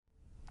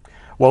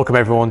Welcome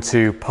everyone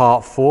to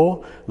part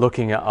 4,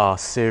 looking at our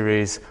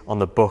series on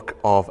the book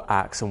of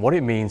Acts and what it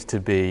means to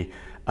be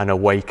an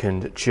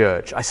awakened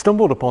church. I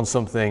stumbled upon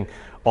something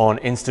on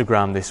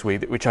Instagram this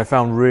week which I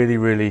found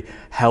really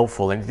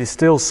helpful, and it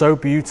distills so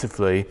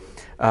beautifully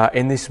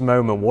in this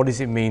moment what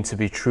does it mean to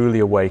be truly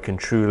awake and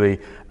truly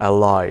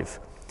alive.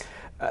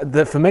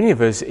 That for many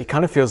of us it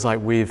kind of feels like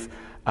we've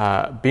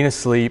been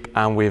asleep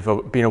and we've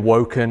been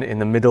awoken in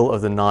the middle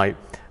of the night.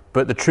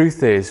 But the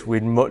truth is,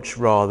 we'd much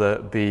rather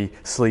be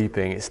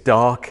sleeping. It's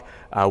dark,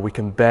 we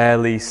can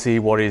barely see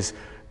what is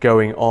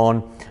going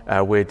on,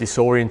 we're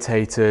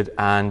disorientated,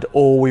 and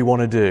all we want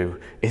to do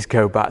is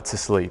go back to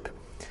sleep.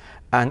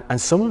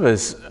 And some of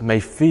us may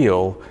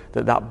feel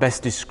that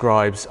best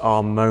describes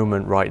our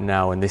moment right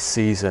now in this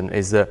season,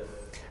 is that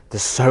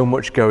there's so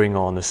much going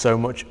on, there's so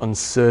much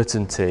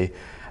uncertainty,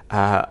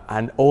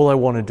 and all I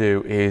want to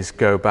do is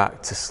go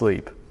back to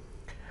sleep.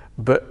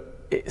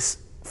 But it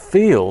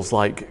feels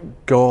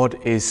like God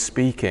is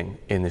speaking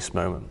in this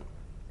moment,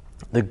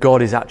 that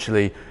God is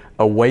actually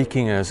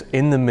awaking us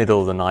in the middle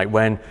of the night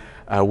when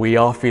we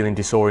are feeling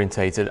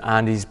disorientated,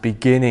 and He's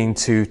beginning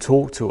to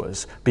talk to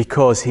us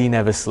because He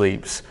never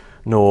sleeps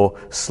nor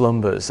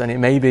slumbers. And it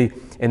may be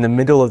in the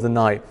middle of the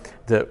night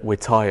that we're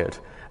tired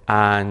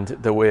and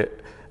that we're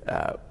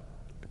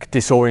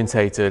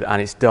disorientated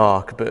and it's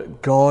dark,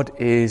 but God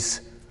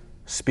is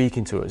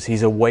speaking to us.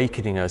 He's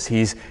awakening us.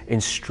 He's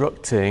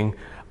instructing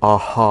our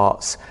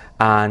hearts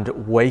and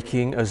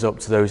waking us up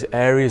to those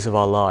areas of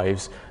our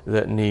lives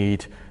that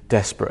need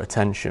desperate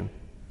attention.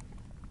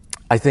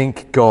 I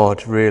think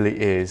God really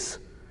is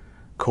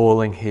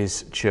calling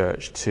His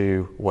church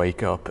to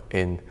wake up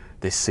in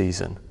this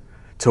season.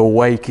 To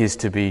awake is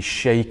to be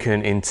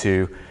shaken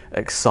into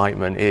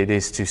excitement. It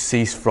is to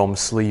cease from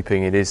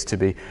sleeping. It is to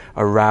be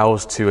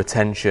aroused to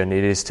attention.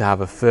 It is to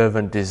have a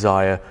fervent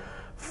desire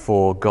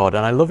for God.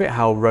 And I love it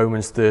how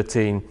Romans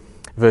 13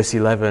 verse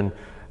 11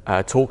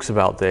 talks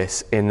about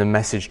this in the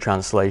Message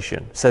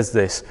translation. It says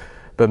this: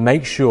 but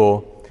make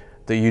sure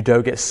that you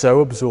don't get so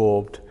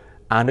absorbed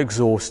and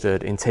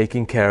exhausted in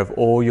taking care of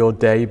all your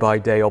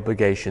day-by-day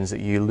obligations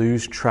that you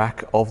lose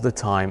track of the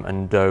time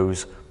and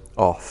doze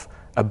off,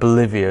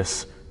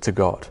 oblivious to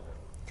God.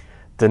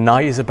 The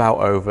night is about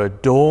over,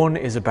 dawn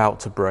is about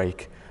to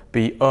break.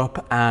 Be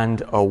up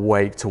and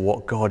awake to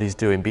what God is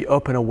doing. Be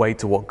up and awake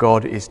to what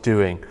God is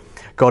doing.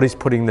 God is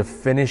putting the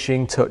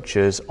finishing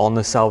touches on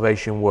the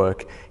salvation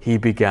work He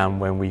began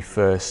when we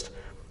first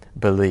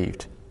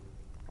believed.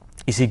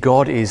 You see,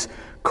 God is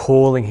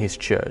calling His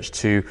church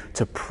to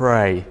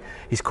pray.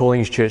 He's calling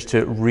His church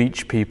to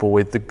reach people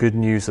with the good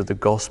news of the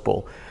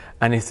gospel.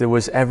 And if there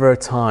was ever a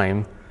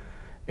time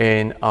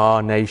in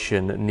our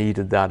nation that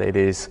needed that, it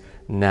is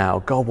now.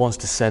 God wants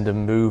to send a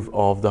move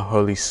of the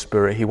Holy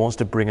Spirit. He wants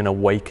to bring an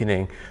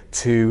awakening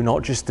to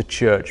not just the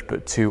church,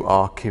 but to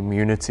our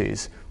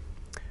communities.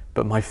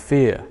 But my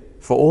fear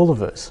for all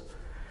of us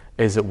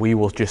is that we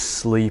will just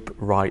sleep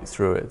right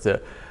through it,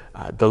 that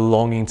the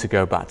longing to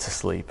go back to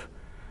sleep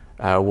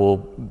will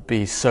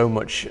be so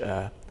much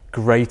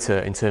greater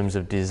in terms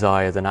of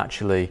desire than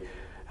actually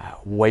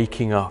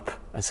waking up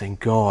and saying,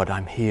 God,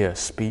 I'm here,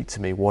 speak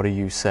to me, what are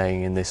you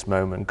saying in this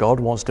moment? God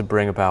wants to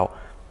bring about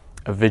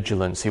a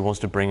vigilance. He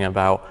wants to bring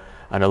about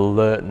an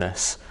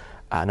alertness,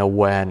 an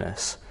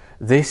awareness.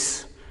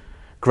 This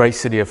great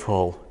city of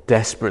Hull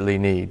desperately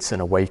needs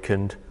an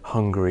awakened,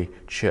 hungry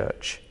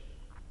church.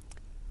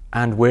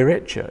 And we're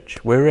it,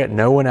 church. We're it.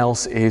 No one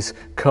else is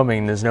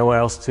coming. There's no one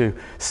else to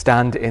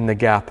stand in the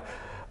gap.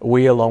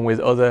 We, along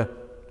with other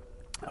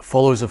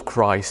followers of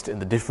Christ in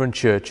the different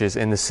churches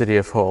in the city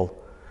of Hull,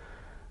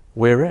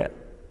 we're it.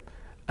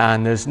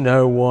 And there's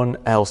no one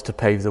else to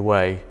pave the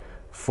way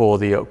for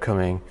the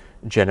upcoming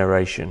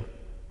generation.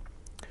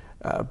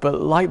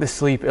 But like the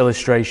sleep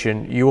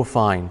illustration, you will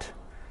find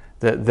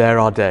that there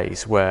are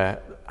days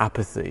where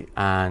apathy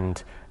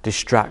and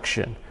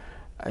distraction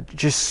are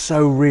just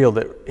so real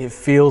that it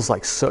feels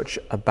like such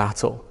a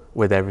battle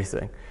with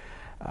everything.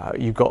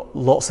 You've got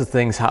lots of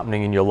things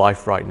happening in your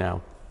life right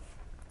now,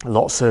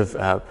 lots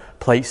of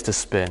plates to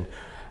spin,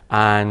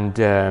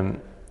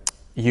 and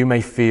you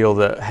may feel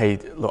that, hey,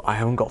 look, I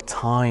haven't got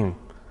time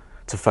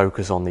to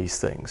focus on these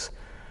things.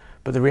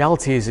 But the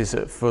reality is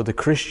that for the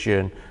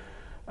Christian,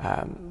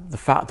 the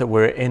fact that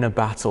we're in a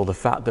battle, the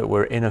fact that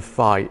we're in a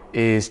fight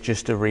is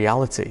just a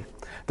reality.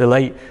 The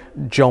late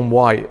John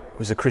White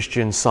was a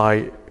Christian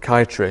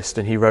psychiatrist,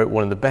 and he wrote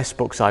one of the best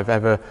books I've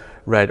ever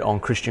read on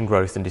Christian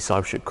growth and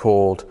discipleship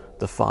called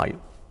The Fight.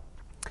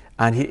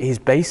 And his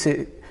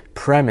basic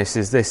premise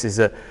is this, is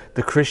that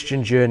the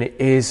Christian journey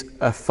is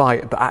a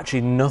fight, but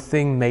actually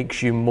nothing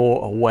makes you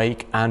more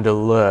awake and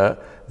alert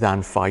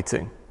than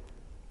fighting.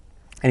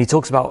 And he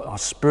talks about our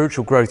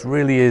spiritual growth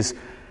really is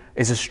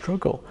a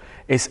struggle.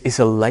 It's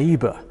a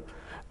labor.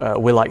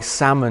 We're like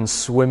salmon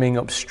swimming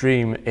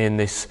upstream in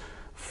this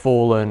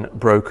fallen,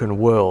 broken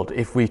world.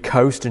 If we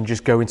coast and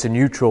just go into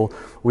neutral,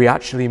 we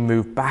actually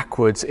move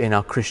backwards in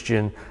our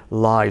Christian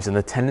lives, and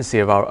the tendency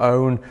of our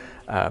own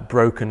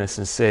brokenness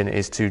and sin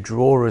is to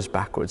draw us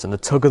backwards, and the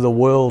tug of the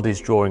world is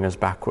drawing us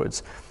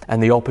backwards,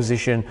 and the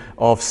opposition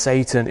of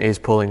Satan is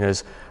pulling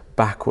us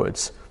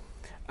backwards.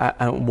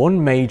 And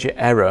one major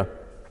error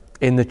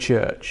in the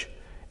church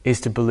is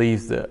to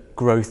believe that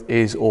growth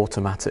is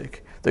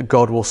automatic, that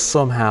God will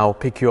somehow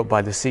pick you up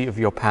by the seat of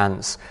your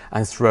pants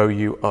and throw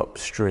you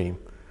upstream.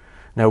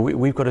 No,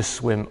 we've got to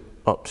swim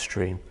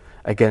upstream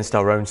against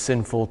our own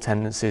sinful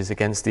tendencies,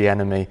 against the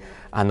enemy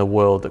and the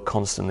world that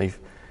constantly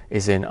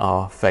is in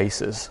our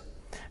faces.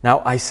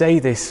 Now, I say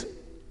this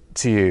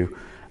to you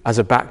as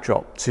a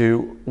backdrop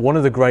to one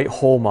of the great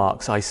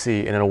hallmarks I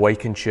see in an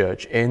awakened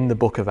church in the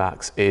book of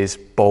Acts is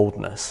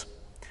boldness.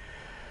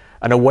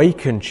 An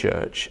awakened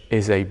church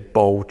is a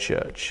bold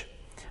church,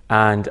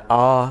 and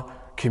our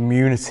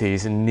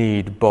communities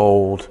need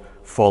bold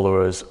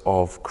followers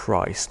of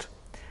Christ.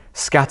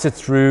 Scattered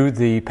through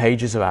the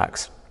pages of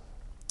Acts,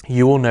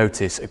 you will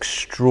notice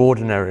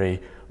extraordinary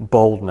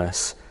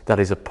boldness that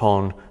is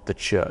upon the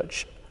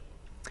church.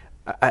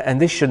 And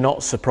this should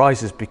not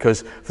surprise us,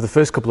 because for the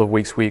first couple of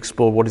weeks we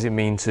explored what does it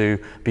mean to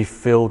be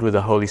filled with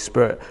the Holy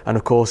Spirit. And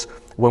of course,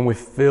 when we're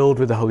filled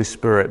with the Holy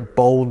Spirit,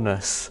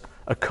 boldness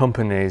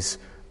accompanies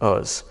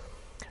us.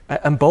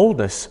 And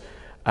boldness,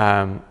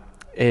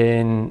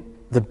 in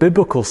the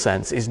biblical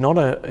sense, is not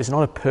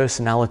a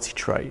personality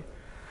trait.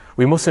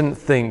 We mustn't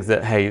think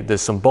that, hey,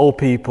 there's some bold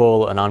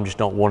people and I'm just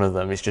not one of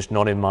them. It's just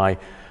not in my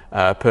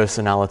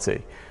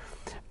personality.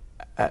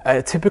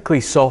 A typically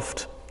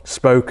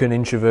soft-spoken,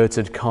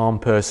 introverted, calm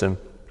person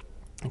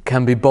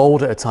can be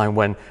bold at a time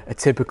when a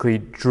typically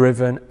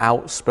driven,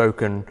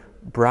 outspoken,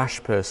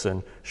 brash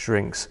person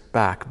shrinks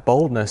back.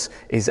 Boldness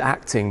is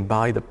acting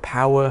by the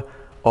power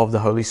of the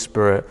Holy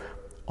Spirit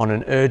on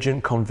an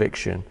urgent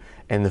conviction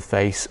in the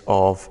face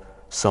of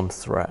some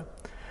threat.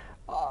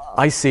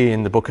 I see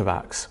in the book of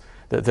Acts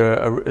that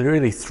there are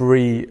really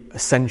three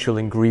essential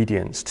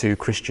ingredients to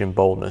Christian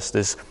boldness.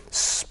 There's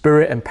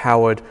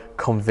Spirit-empowered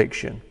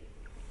conviction,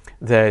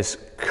 there's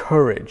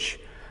courage,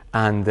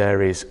 and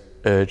there is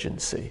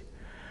urgency.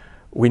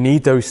 We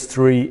need those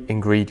three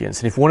ingredients.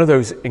 And if one of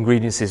those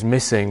ingredients is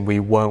missing, we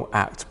won't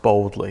act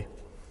boldly.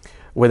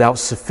 Without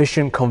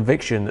sufficient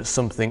conviction that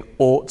something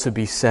ought to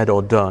be said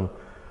or done,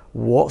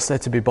 what's there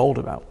to be bold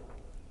about?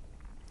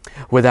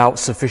 Without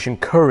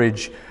sufficient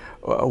courage,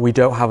 we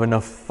don't have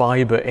enough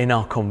fiber in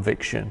our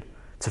conviction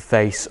to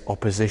face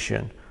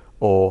opposition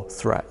or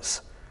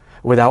threats.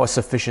 Without a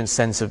sufficient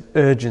sense of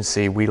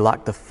urgency, we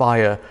lack the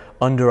fire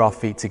under our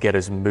feet to get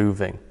us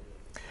moving.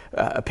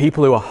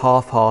 People who are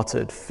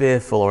half-hearted,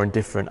 fearful, or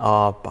indifferent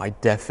are, by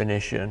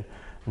definition,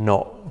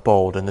 not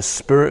bold. And the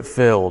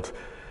Spirit-filled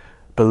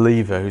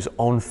believer who's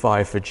on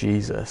fire for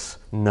Jesus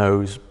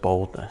knows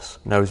boldness.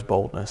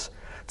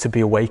 To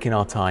be awake in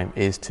our time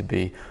is to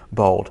be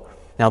bold.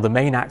 Now, the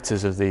main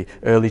actors of the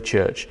early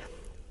church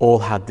all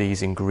had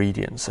these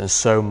ingredients, and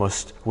so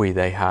must we.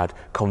 They had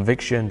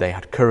conviction, they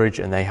had courage,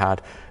 and they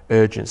had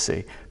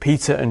urgency.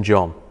 Peter and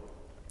John,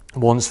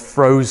 once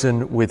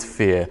frozen with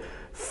fear,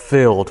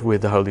 filled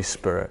with the Holy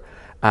Spirit,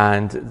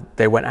 and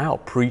they went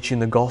out preaching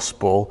the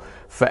gospel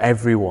for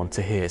everyone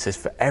to hear. It says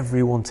for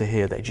everyone to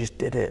hear. They just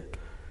did it.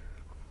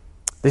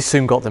 This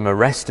soon got them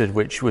arrested,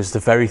 which was the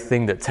very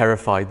thing that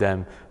terrified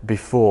them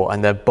before,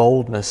 and their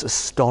boldness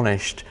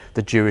astonished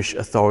the Jewish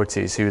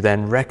authorities, who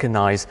then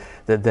recognized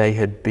that they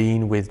had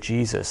been with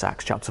Jesus.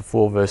 Acts chapter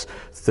 4, verse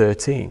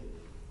 13.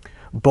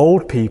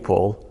 Bold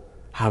people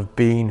have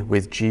been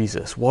with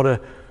Jesus. What a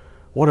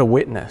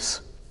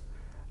witness.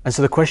 And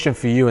so the question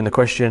for you and the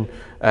question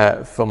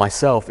for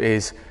myself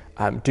is,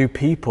 do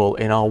people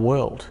in our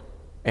world,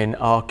 in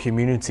our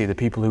community, the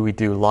people who we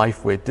do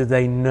life with, do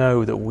they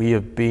know that we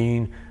have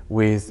been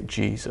with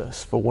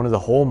Jesus? For one of the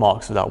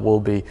hallmarks of that will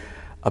be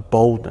a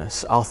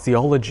boldness. Our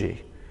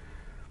theology,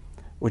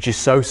 which is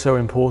so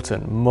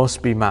important,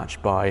 must be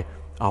matched by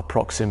our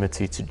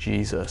proximity to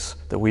Jesus,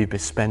 that we be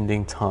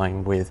spending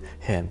time with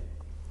him.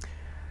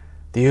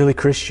 The early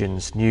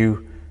Christians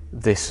knew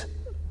this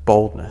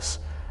boldness.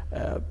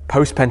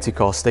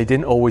 Post-Pentecost, they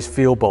didn't always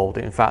feel bold.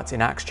 In fact,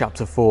 in Acts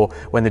chapter 4,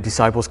 when the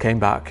disciples came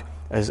back,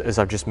 as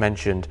I've just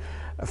mentioned,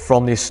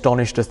 from the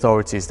astonished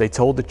authorities, they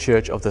told the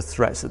church of the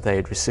threats that they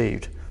had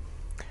received.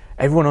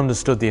 Everyone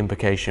understood the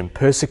implication: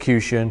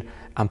 persecution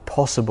and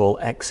possible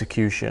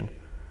execution.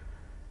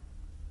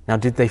 Now,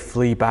 did they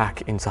flee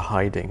back into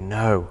hiding?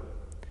 No.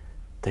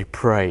 They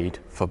prayed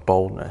for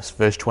boldness.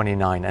 Verse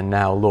 29, and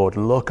now, Lord,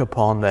 look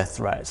upon their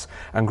threats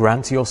and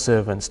grant to your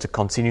servants to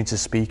continue to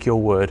speak your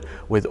word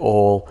with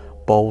all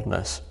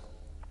boldness.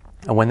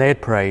 And when they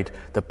had prayed,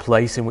 the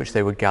place in which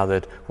they were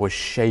gathered was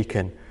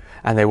shaken,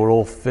 and they were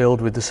all filled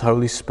with this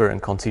Holy Spirit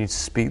and continued to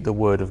speak the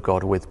word of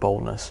God with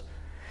boldness.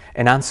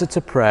 In answer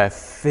to prayer,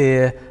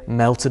 fear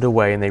melted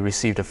away, and they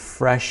received a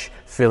fresh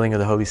filling of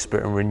the Holy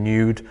Spirit and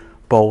renewed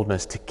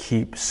boldness to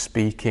keep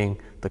speaking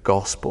the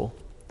gospel.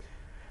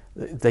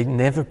 They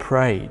never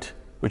prayed,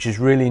 which is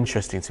really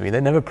interesting to me.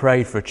 They never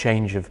prayed for a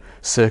change of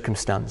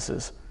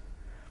circumstances.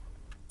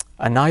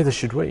 And neither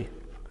should we.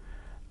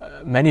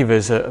 Many of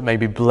us are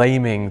maybe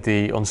blaming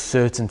the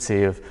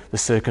uncertainty of the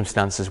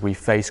circumstances we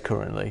face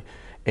currently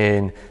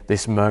in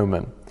this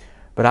moment.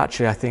 But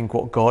actually, I think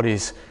what God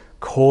is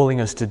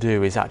calling us to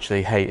do is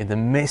actually, hey, in the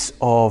midst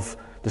of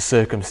the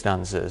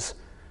circumstances,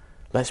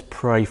 let's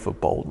pray for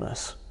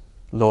boldness.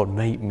 Lord,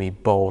 make me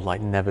bold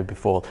like never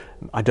before.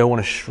 I don't want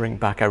to shrink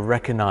back. I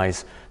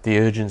recognize the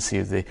urgency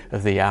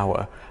of the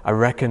hour. I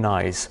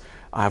recognize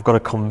I've got a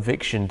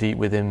conviction deep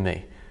within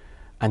me,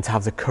 and to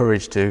have the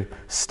courage to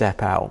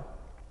step out.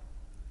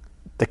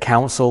 The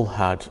council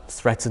had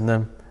threatened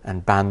them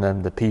and banned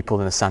them. The people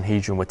in the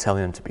Sanhedrin were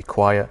telling them to be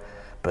quiet,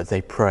 but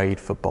they prayed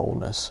for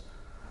boldness.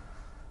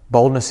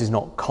 Boldness is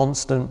not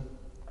constant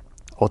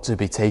or to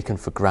be taken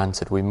for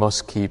granted. We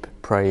must keep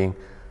praying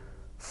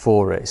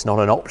for it. It's not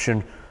an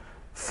option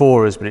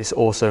for us, but it's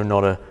also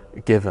not a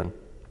given.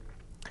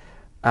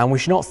 And we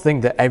should not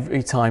think that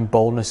every time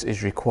boldness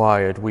is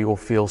required, we will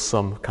feel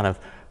some kind of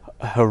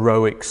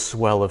heroic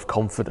swell of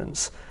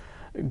confidence.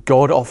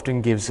 God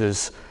often gives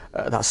us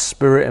that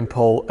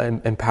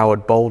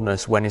spirit-empowered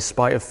boldness when, in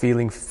spite of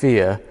feeling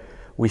fear,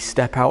 we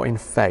step out in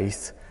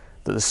faith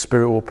that the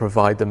Spirit will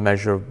provide the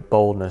measure of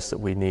boldness that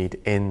we need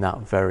in that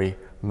very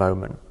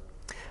moment.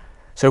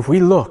 So if we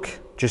look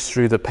just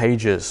through the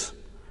pages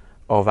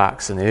of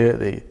Acts and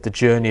the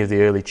journey of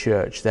the early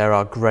church, there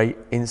are great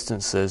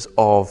instances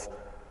of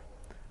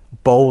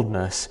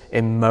boldness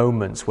in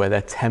moments where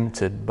they're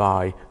tempted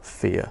by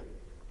fear.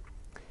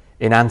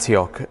 In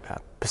Antioch,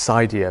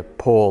 Pisidia,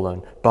 Paul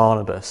and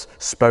Barnabas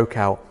spoke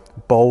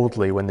out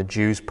boldly when the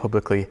Jews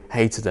publicly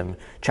hated them,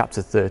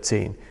 chapter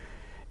 13.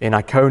 In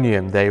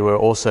Iconium, they were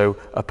also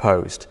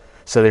opposed,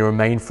 so they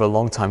remained for a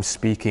long time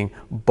speaking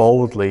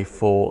boldly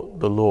for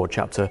the Lord,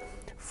 chapter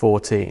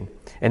 14.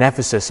 In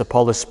Ephesus,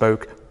 Apollos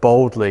spoke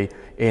boldly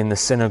in the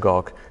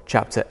synagogue,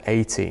 chapter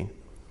 18.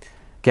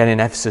 Again, in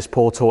Ephesus,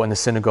 Paul taught in the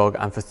synagogue,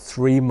 and for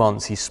 3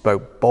 months he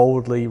spoke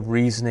boldly,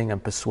 reasoning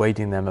and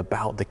persuading them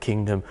about the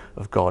kingdom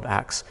of God,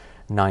 Acts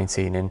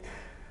 19. In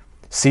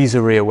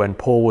Caesarea, when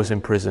Paul was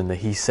in prison,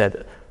 he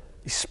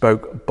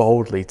spoke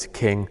boldly to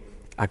King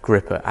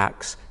Agrippa,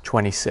 Acts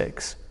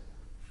 26.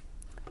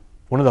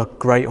 One of the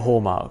great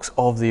hallmarks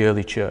of the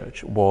early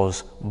church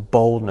was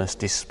boldness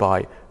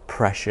despite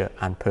pressure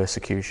and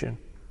persecution.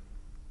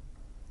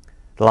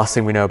 The last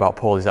thing we know about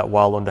Paul is that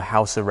while under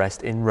house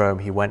arrest in Rome,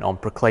 he went on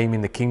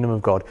proclaiming the kingdom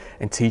of God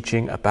and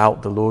teaching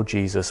about the Lord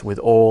Jesus with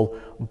all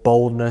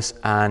boldness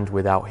and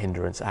without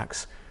hindrance,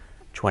 Acts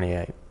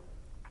 28.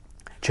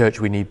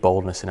 Church, we need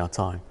boldness in our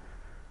time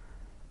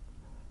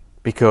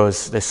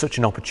because there's such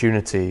an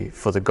opportunity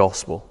for the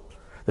gospel.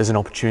 There's an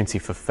opportunity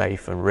for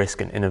faith and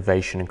risk and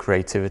innovation and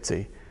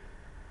creativity.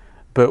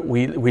 But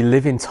we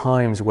live in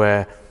times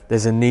where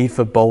there's a need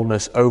for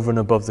boldness over and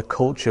above the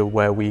culture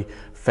where we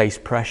face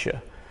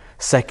pressure.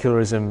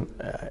 Secularism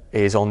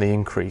is on the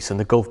increase, and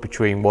the gulf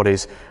between what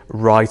is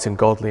right and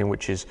godly and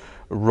which is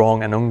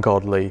wrong and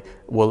ungodly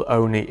will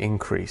only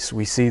increase.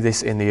 We see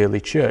this in the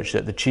early church,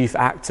 that the chief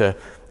actor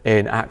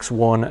in Acts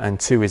 1 and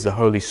 2 is the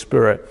Holy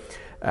Spirit,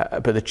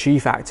 but the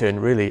chief actor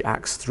in really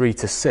Acts 3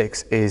 to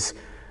 6 is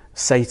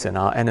Satan,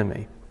 our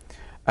enemy.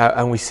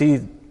 And we see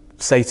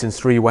Satan's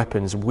three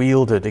weapons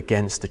wielded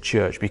against the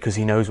church because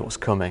he knows what's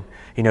coming.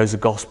 He knows the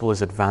gospel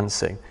is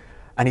advancing.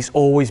 And it's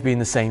always been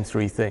the same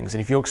three things.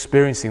 And if you're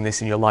experiencing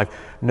this in your life,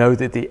 know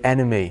that the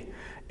enemy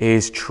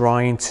is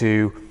trying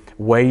to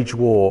wage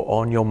war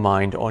on your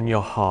mind, on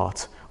your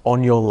heart,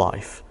 on your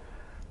life,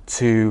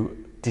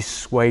 to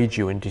dissuade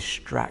you and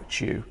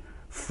distract you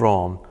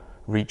from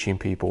reaching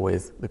people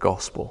with the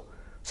gospel.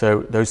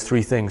 So those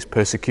three things: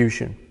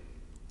 persecution,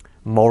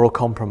 moral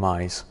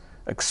compromise,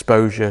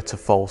 exposure to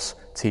false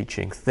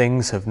teaching.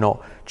 Things have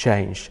not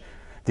changed.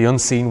 The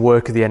unseen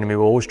work of the enemy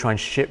will always try and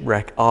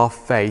shipwreck our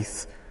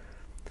faith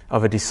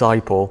of a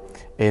disciple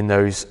in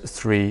those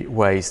three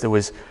ways. There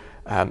was,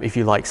 if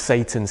you like,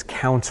 Satan's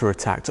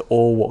counterattack to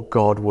all what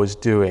God was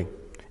doing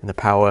in the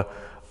power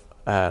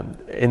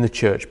in the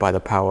church by the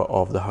power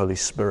of the Holy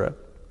Spirit.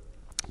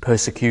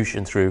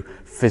 Persecution through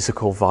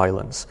physical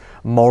violence,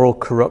 moral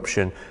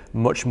corruption,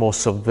 much more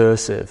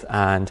subversive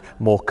and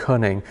more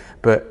cunning,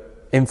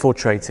 but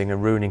infiltrating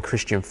and ruining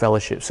Christian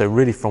fellowship. So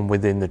really from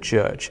within the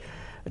church.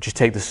 Just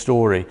take the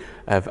story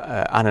of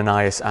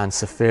Ananias and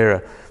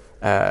Sapphira.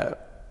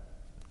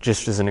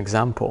 Just as an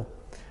example,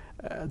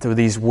 there were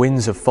these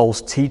winds of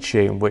false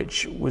teaching,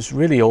 which was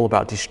really all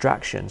about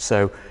distraction.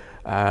 So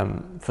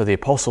for the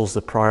apostles,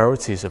 the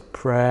priorities of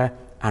prayer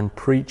and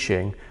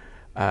preaching,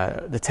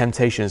 the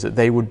temptation is that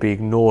they would be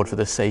ignored for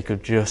the sake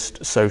of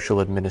just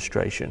social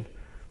administration.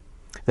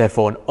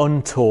 Therefore, an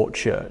untaught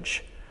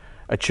church,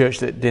 a church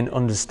that didn't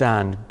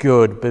understand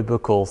good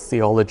biblical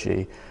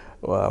theology,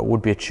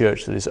 would be a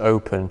church that is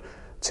open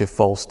to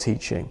false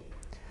teaching.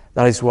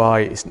 That is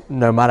why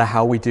no matter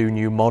how we do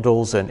new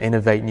models and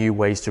innovate new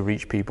ways to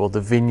reach people, the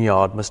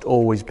vineyard must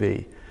always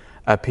be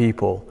a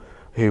people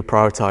who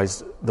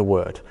prioritize the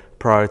word,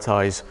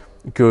 prioritize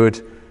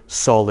good,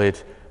 solid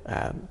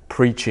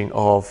preaching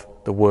of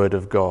the word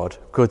of God,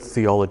 good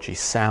theology,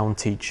 sound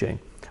teaching,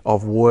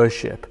 of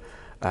worship,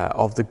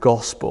 of the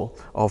gospel,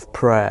 of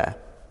prayer.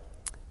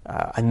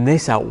 And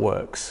this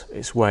outworks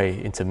its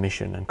way into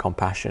mission and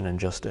compassion and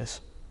justice.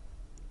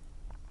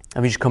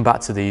 And we just come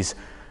back to these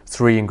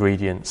 3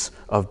 ingredients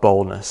of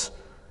boldness.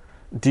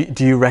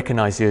 Do you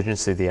recognize the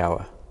urgency of the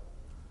hour?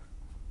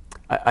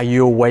 Are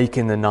you awake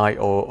in the night,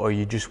 or are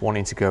you just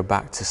wanting to go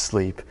back to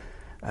sleep?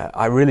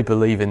 I really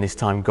believe in this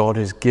time God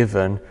has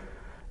given,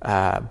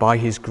 by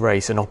His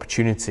grace, an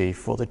opportunity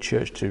for the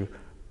church to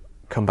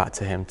come back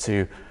to Him,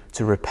 to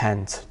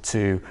repent,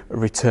 to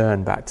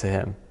return back to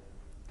Him.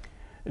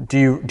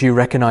 Do you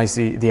recognize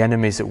the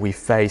enemies that we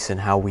face and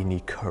how we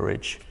need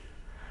courage?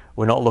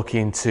 We're not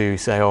looking to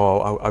say,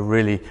 oh, I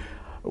really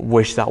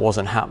wish that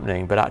wasn't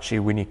happening, but actually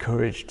we need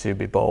courage to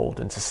be bold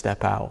and to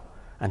step out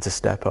and to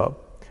step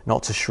up,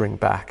 not to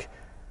shrink back.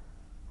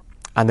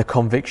 And the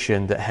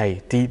conviction that,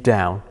 hey, deep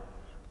down,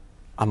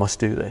 I must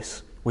do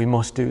this. We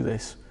must do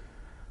this.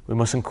 We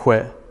mustn't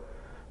quit,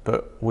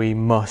 but we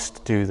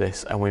must do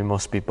this, and we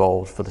must be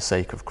bold for the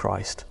sake of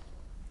Christ.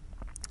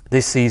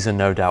 This season,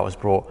 no doubt, has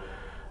brought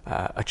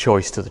a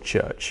choice to the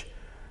church.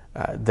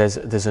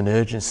 There's an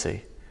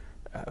urgency.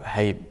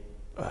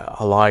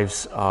 Our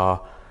lives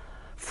are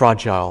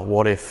fragile.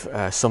 What if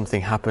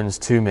something happens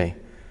to me?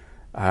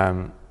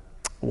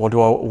 What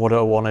do I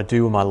want to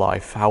do with my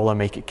life? How will I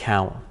make it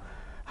count?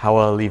 How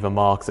will I leave a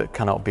mark that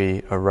cannot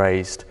be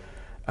erased?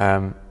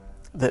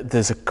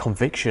 There's a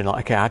conviction,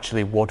 like, okay,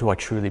 actually, what do I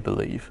truly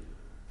believe?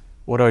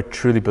 What do I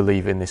truly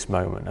believe in this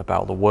moment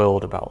about the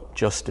world, about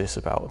justice,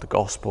 about the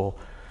gospel,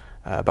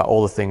 about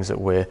all the things that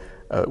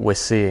we're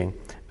seeing?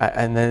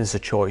 And then there's a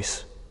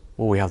choice.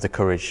 Will we have the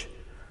courage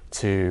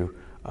to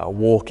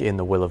walk in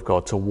the will of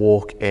God, to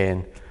walk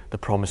in the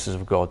promises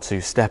of God, to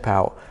step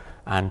out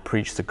and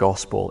preach the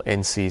gospel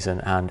in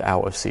season and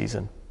out of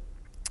season?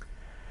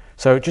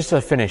 So just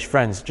to finish,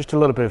 friends, just a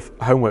little bit of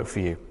homework for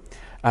you.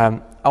 I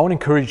want to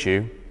encourage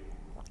you,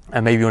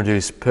 and maybe you want to do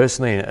this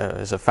personally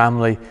as a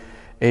family,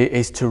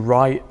 is to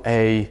write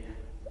a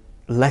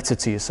letter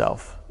to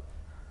yourself.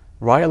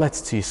 Write a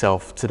letter to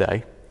yourself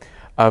today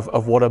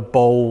of what a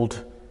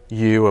bold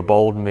you, a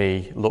bold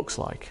me looks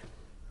like.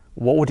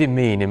 What would it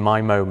mean in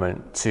my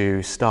moment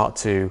to start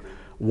to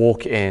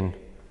walk in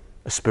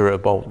a spirit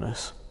of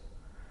boldness?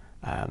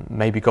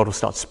 Maybe God will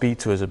start to speak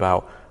to us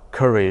about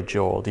courage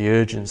or the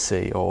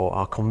urgency or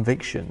our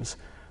convictions.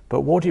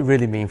 But what would it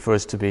really mean for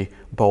us to be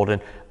bold?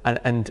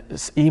 And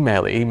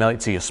email it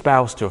to your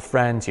spouse, to a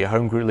friend, to your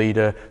home group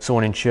leader,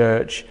 someone in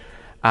church,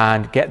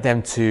 and get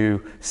them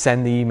to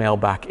send the email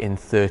back in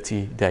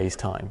 30 days'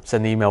 time.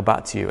 Send the email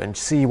back to you and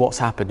see what's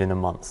happened in a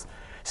month.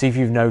 See if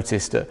you've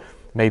noticed that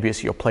maybe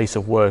it's your place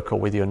of work or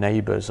with your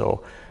neighbours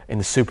or in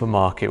the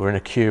supermarket or in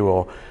a queue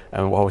or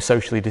while we're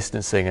socially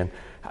distancing, and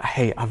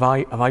hey, have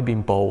I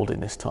been bold in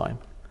this time?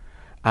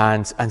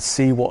 And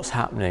see what's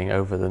happening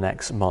over the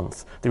next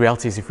month. The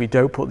reality is, if we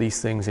don't put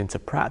these things into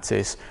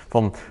practice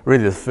from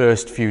really the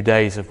first few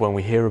days of when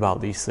we hear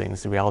about these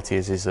things, the reality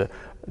is that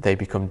they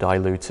become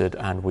diluted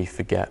and we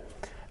forget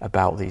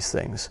about these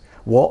things.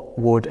 What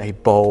would a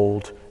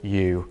bold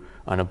you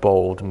and a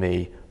bold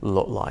me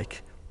look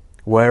like?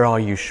 Where are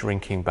you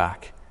shrinking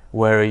back?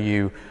 Where are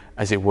you,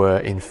 as it were,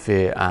 in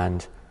fear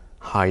and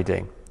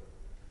hiding?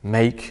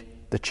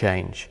 Make the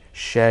change.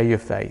 Share your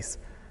faith.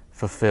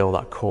 Fulfill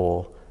that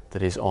call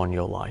that is on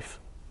your life.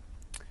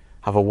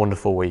 Have a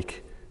wonderful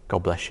week. God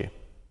bless you.